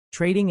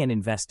Trading and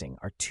investing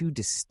are two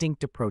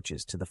distinct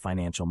approaches to the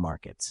financial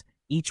markets,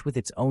 each with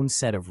its own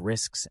set of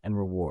risks and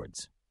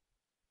rewards.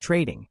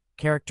 Trading,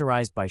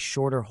 characterized by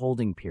shorter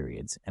holding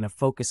periods and a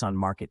focus on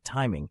market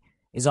timing,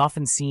 is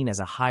often seen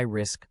as a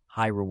high-risk,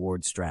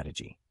 high-reward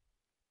strategy.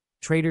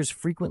 Traders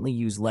frequently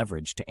use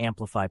leverage to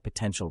amplify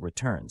potential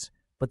returns,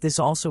 but this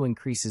also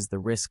increases the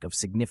risk of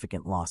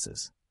significant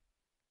losses.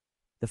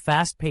 The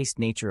fast-paced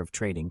nature of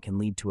trading can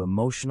lead to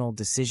emotional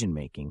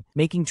decision-making,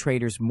 making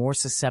traders more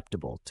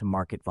susceptible to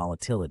market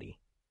volatility.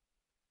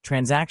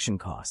 Transaction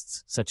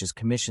costs, such as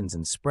commissions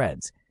and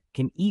spreads,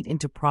 can eat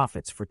into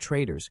profits for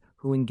traders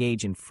who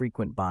engage in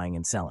frequent buying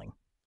and selling.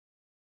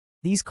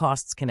 These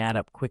costs can add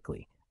up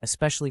quickly,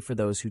 especially for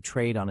those who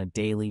trade on a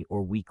daily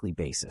or weekly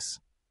basis.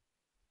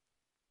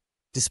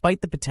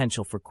 Despite the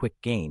potential for quick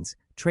gains,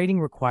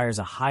 trading requires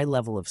a high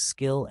level of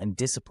skill and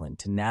discipline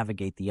to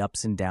navigate the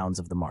ups and downs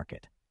of the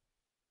market.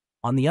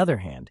 On the other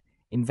hand,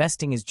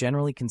 investing is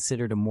generally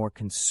considered a more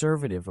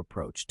conservative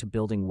approach to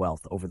building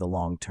wealth over the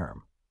long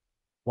term.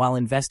 While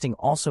investing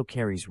also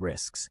carries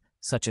risks,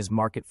 such as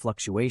market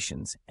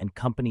fluctuations and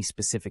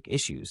company-specific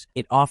issues,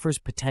 it offers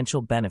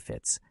potential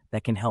benefits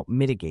that can help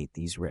mitigate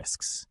these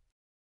risks.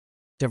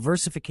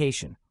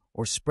 Diversification,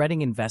 or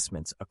spreading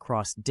investments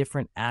across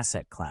different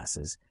asset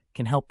classes,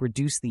 can help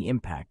reduce the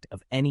impact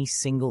of any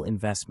single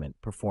investment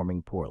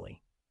performing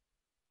poorly.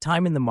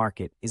 Time in the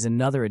market is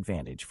another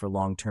advantage for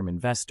long-term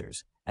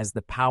investors, as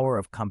the power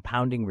of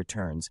compounding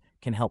returns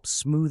can help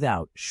smooth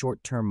out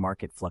short-term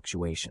market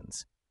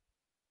fluctuations.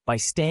 By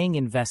staying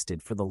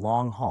invested for the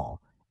long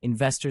haul,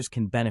 investors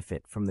can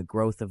benefit from the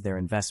growth of their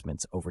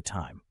investments over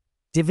time.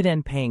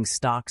 Dividend-paying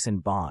stocks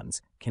and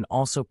bonds can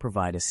also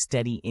provide a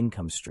steady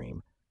income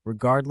stream,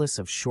 regardless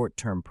of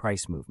short-term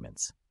price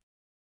movements.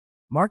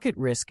 Market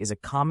risk is a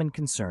common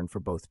concern for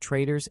both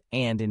traders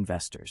and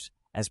investors,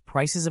 as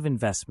prices of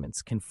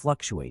investments can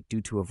fluctuate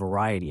due to a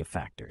variety of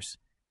factors.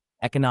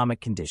 Economic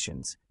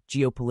conditions,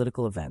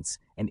 geopolitical events,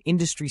 and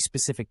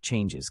industry-specific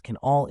changes can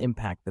all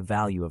impact the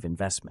value of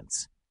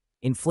investments.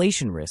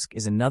 Inflation risk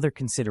is another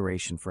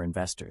consideration for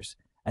investors,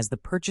 as the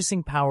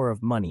purchasing power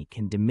of money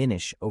can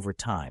diminish over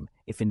time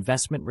if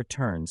investment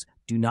returns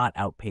do not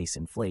outpace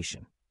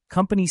inflation.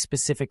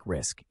 Company-specific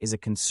risk is a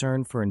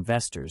concern for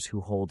investors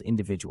who hold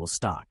individual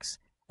stocks,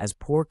 as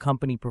poor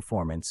company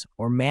performance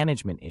or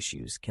management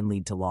issues can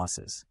lead to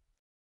losses.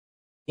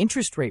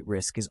 Interest rate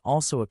risk is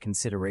also a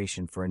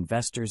consideration for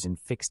investors in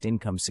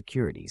fixed-income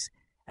securities,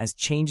 as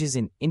changes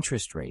in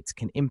interest rates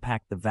can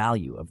impact the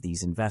value of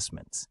these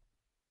investments.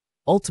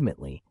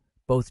 Ultimately,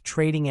 both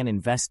trading and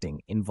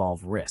investing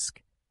involve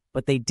risk,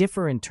 but they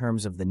differ in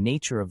terms of the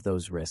nature of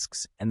those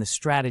risks and the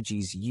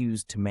strategies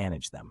used to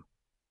manage them.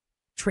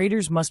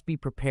 Traders must be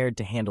prepared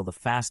to handle the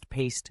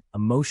fast-paced,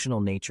 emotional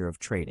nature of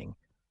trading,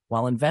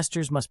 while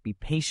investors must be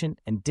patient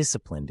and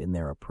disciplined in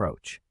their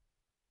approach.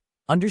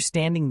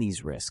 Understanding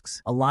these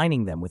risks,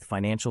 aligning them with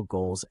financial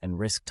goals and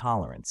risk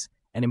tolerance,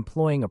 and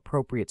employing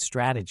appropriate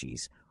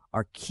strategies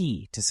are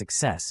key to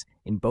success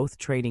in both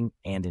trading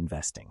and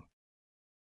investing.